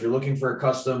them out. If you're looking for a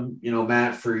custom,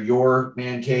 mat for your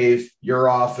man cave, your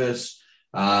office,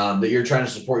 that you're trying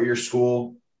to support your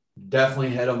school, definitely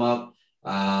hit them up.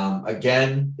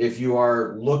 Again, if you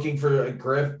are looking for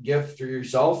a gift for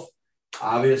yourself,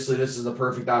 obviously this is the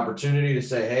perfect opportunity to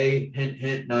say, hey, hint,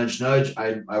 hint, nudge, nudge.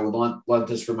 I would want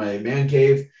this for my man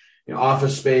cave,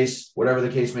 office space, whatever the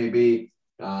case may be.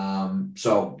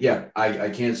 So yeah, I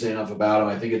can't say enough about them.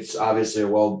 I think it's obviously a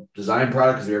well-designed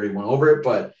product because we already went over it,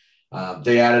 but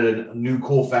they added a new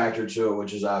cool factor to it,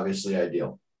 which is obviously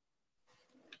ideal.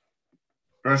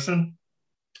 Christian?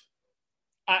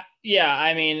 Yeah,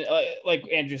 I mean, like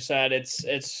Andrew said, it's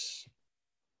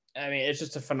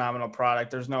just a phenomenal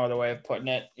product. There's no other way of putting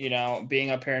it.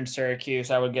 Being up here in Syracuse,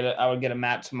 I would get a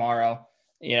mat tomorrow,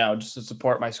 just to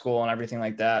support my school and everything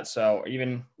like that. So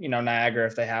even, Niagara,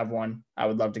 if they have one, I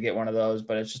would love to get one of those,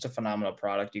 but it's just a phenomenal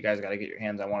product. You guys got to get your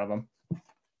hands on one of them.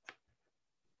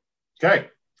 Okay.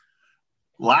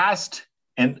 Last,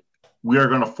 and we are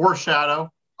going to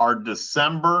foreshadow our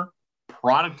December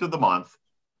product of the month,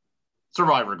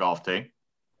 Survivor Golf Tee,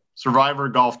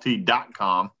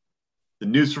 survivorgolftee.com. The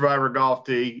new Survivor Golf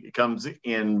Tee, it comes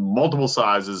in multiple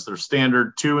sizes. They're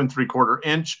standard 2 3/4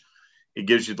 inch. It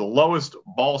gives you the lowest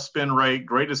ball spin rate,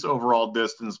 greatest overall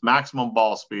distance, maximum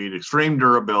ball speed, extreme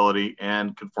durability,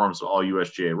 and conforms to all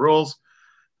USGA rules.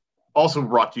 Also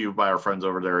brought to you by our friends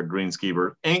over there at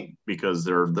Greenskeeper Inc. because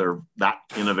they're that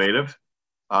innovative.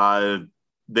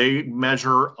 They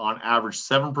measure on average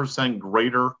 7%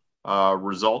 greater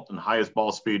result in highest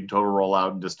ball speed, total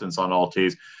rollout distance on all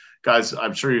tees. Guys,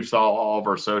 I'm sure you saw all of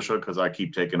our social because I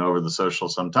keep taking over the social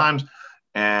sometimes.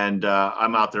 And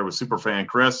I'm out there with Superfan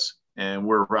Chris, and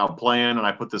we're out playing, and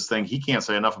I put this thing. He can't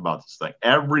say enough about this thing.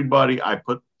 Everybody I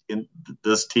put in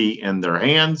this tee in their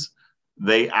hands,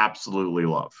 they absolutely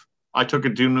love. I took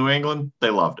it to New England. They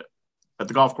loved it. At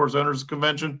the Golf Course Owners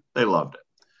Convention, they loved it.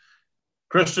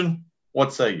 Christian,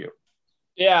 what say you?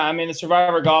 Yeah, I mean, the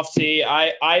Survivor Golf Tee,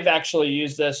 I've actually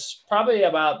used this probably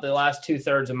about the last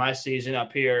 2/3 of my season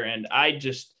up here, and I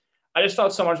just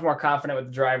felt so much more confident with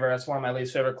the driver. That's one of my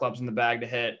least favorite clubs in the bag to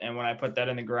hit, and when I put that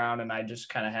in the ground and I just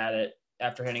kind of had it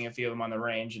after hitting a few of them on the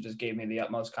range, it just gave me the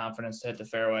utmost confidence to hit the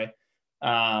fairway.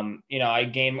 I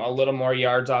gained a little more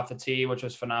yards off the tee, which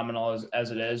was phenomenal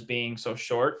as it is being so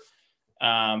short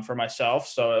for myself.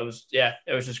 So it was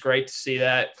just great to see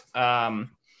that.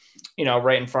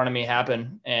 Right in front of me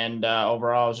happen. And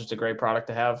overall, it was just a great product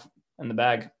to have in the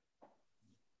bag.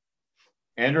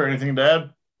 Andrew, anything to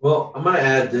add? Well, I'm going to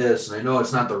add this, and I know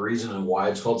it's not the reason why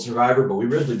it's called Survivor, but we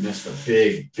really missed a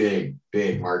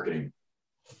big marketing,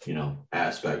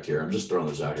 aspect here. I'm just throwing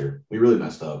this out here. We really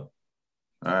messed up.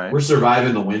 All right. We're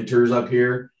surviving the winters up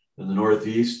here in the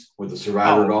Northeast with the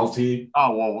Survivor Golf Tee.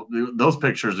 Oh, well, those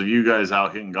pictures of you guys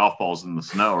out hitting golf balls in the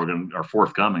snow are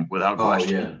forthcoming without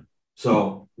question. Oh, yeah.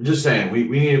 So I'm just saying we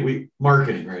need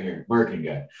marketing right here, marketing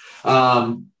guy.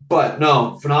 But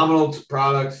no, phenomenal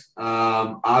product.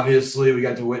 Obviously we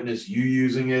got to witness you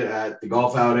using it at the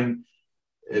golf outing.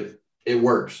 It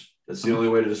works. That's the only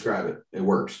way to describe it. It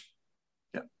works.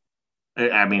 Yeah.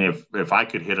 I mean, if I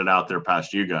could hit it out there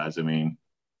past you guys, I mean,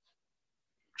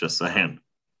 just saying.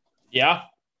 Yeah.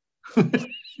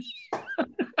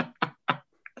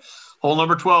 Hole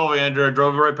number 12, Andrew. I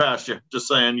drove it right past you. Just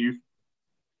saying.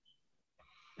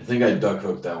 I think I duck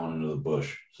hooked that one into the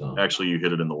bush. So actually, you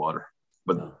hit it in the water.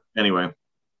 But anyway,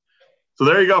 so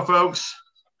there you go, folks.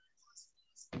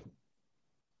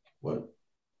 What?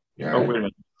 Yeah. Oh, wait a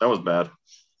minute. That was bad.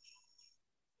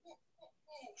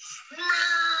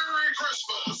 Merry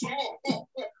Christmas.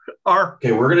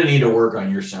 Okay, we're gonna need to work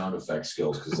on your sound effect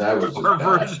skills because that was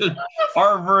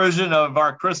our version of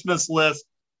our Christmas list.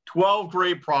 12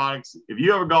 great products. If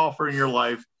you have a golfer in your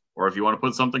life, or if you want to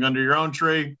put something under your own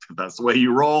tree, if that's the way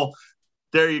you roll,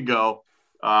 there you go.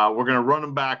 We're going to run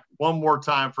them back one more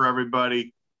time for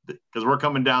everybody because we're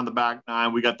coming down the back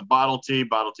nine. We got the Bottle Tee,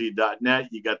 BottleTee.net.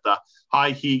 You got the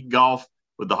High Heat Golf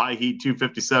with the High Heat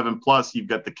 257 Plus. You've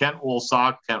got the Kent Wool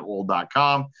Sock,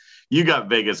 KentWool.com. You got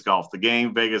Vegas Golf The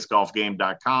Game,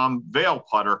 VegasGolfGame.com. Vail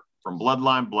Putter from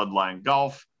Bloodline,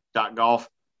 BloodlineGolf.golf.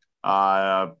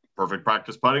 Perfect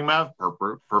Practice Putting Mat,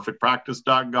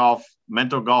 perfectpractice.golf,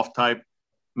 Mental Golf Type,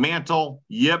 Mantle,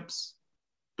 Yips,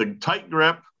 the Tight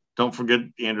Grip, Don't forget,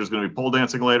 Andrew's going to be pole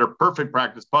dancing later. Perfect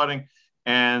Practice Putting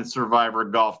and Survivor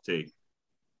Golf Tee.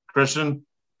 Christian,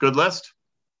 good list?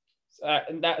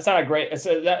 It's not a great. It's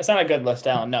not a good list,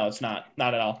 Alan. No, it's not.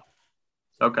 Not at all.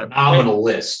 Okay. Phenomenal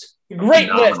list.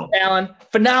 Great list, Alan.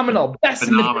 Phenomenal. Best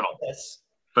Phenomenal list.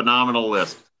 Phenomenal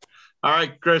list. All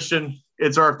right, Christian.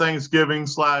 It's our Thanksgiving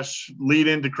 / lead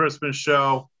into Christmas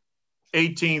show.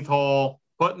 18th hole.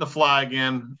 Putting the flag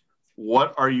in.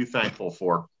 What are you thankful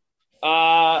for?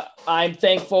 I'm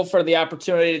thankful for the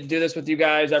opportunity to do this with you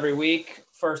guys every week.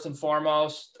 First and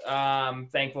foremost,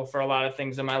 thankful for a lot of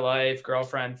things in my life,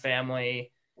 girlfriend,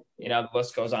 family, the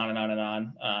list goes on and on and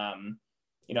on.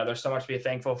 There's so much to be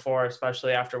thankful for,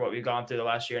 especially after what we've gone through the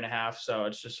last year and a half. So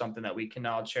it's just something that we can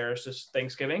all cherish this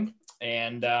Thanksgiving.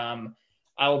 And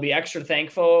I will be extra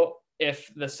thankful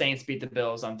if the Saints beat the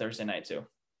Bills on Thursday night too.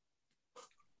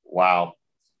 Wow.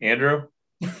 Andrew?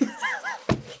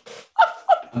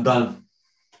 I'm done.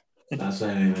 Not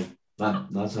saying anything. Not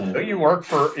saying anything. Don't you work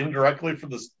indirectly for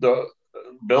the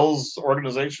Bills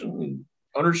organization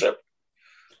ownership?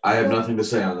 I have nothing to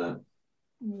say on that.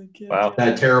 Wow.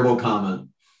 That terrible comment.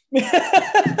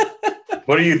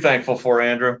 What are you thankful for,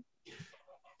 Andrew?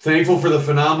 Thankful for the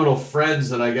phenomenal friends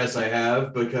that I guess I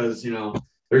have because,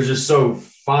 they're just so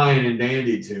fine and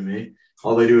dandy to me.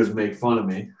 All they do is make fun of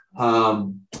me.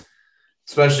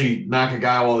 Especially knock a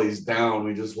guy while he's down.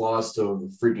 We just lost to the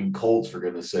freaking Colts, for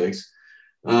goodness sakes.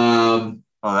 Oh,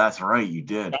 that's right. You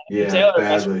did. Yeah, Taylor,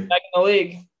 badly. back in the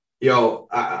league. Yo,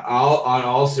 on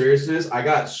all seriousness, I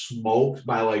got smoked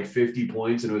by like 50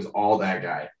 points, and it was all that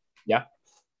guy. Yeah.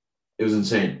 It was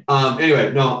insane.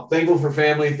 Anyway, no, thankful for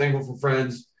family, thankful for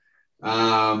friends.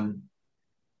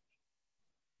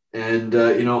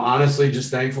 Honestly,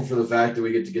 just thankful for the fact that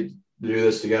we get to do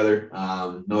this together.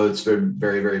 Know it's been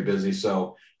very, very busy.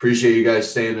 So appreciate you guys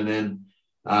standing in.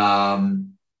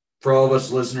 For all of us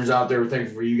listeners out there, we're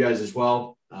thankful for you guys as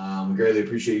well. We greatly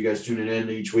appreciate you guys tuning in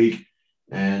each week.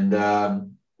 And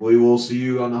we will see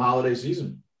you on the holiday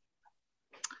season.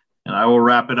 And I will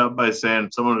wrap it up by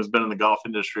saying, someone who's been in the golf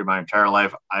industry my entire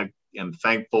life, I am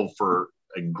thankful for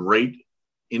a great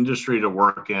industry to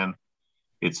work in.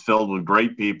 It's filled with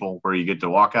great people where you get to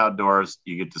walk outdoors,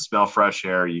 you get to smell fresh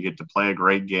air, you get to play a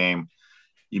great game,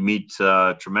 you meet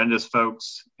tremendous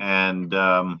folks, and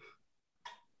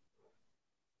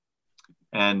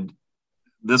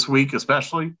this week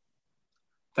especially,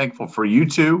 thankful for you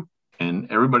two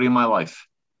and everybody in my life.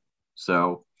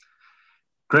 So,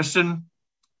 Christian,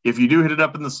 if you do hit it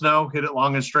up in the snow, hit it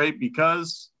long and straight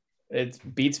because it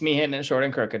beats me hitting it short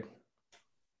and crooked.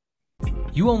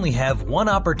 You only have one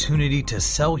opportunity to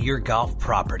sell your golf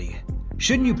property.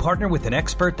 Shouldn't you partner with an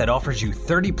expert that offers you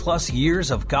 30-plus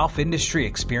years of golf industry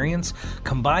experience,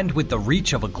 combined with the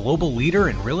reach of a global leader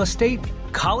in real estate?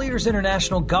 Colliers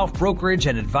International Golf Brokerage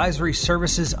and Advisory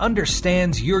Services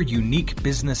understands your unique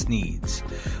business needs.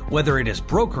 Whether it is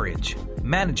brokerage,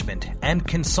 management, and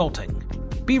consulting,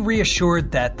 be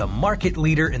reassured that the market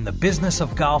leader in the business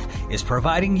of golf is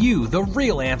providing you the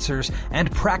real answers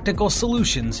and practical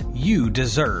solutions you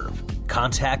deserve.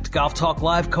 Contact Golf Talk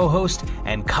Live co-host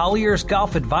and Colliers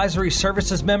Golf Advisory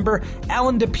Services member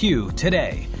Alan Depew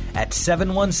today at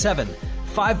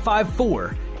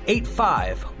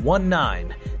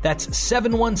 717-554-8519. That's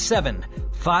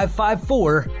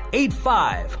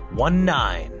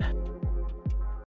 717-554-8519.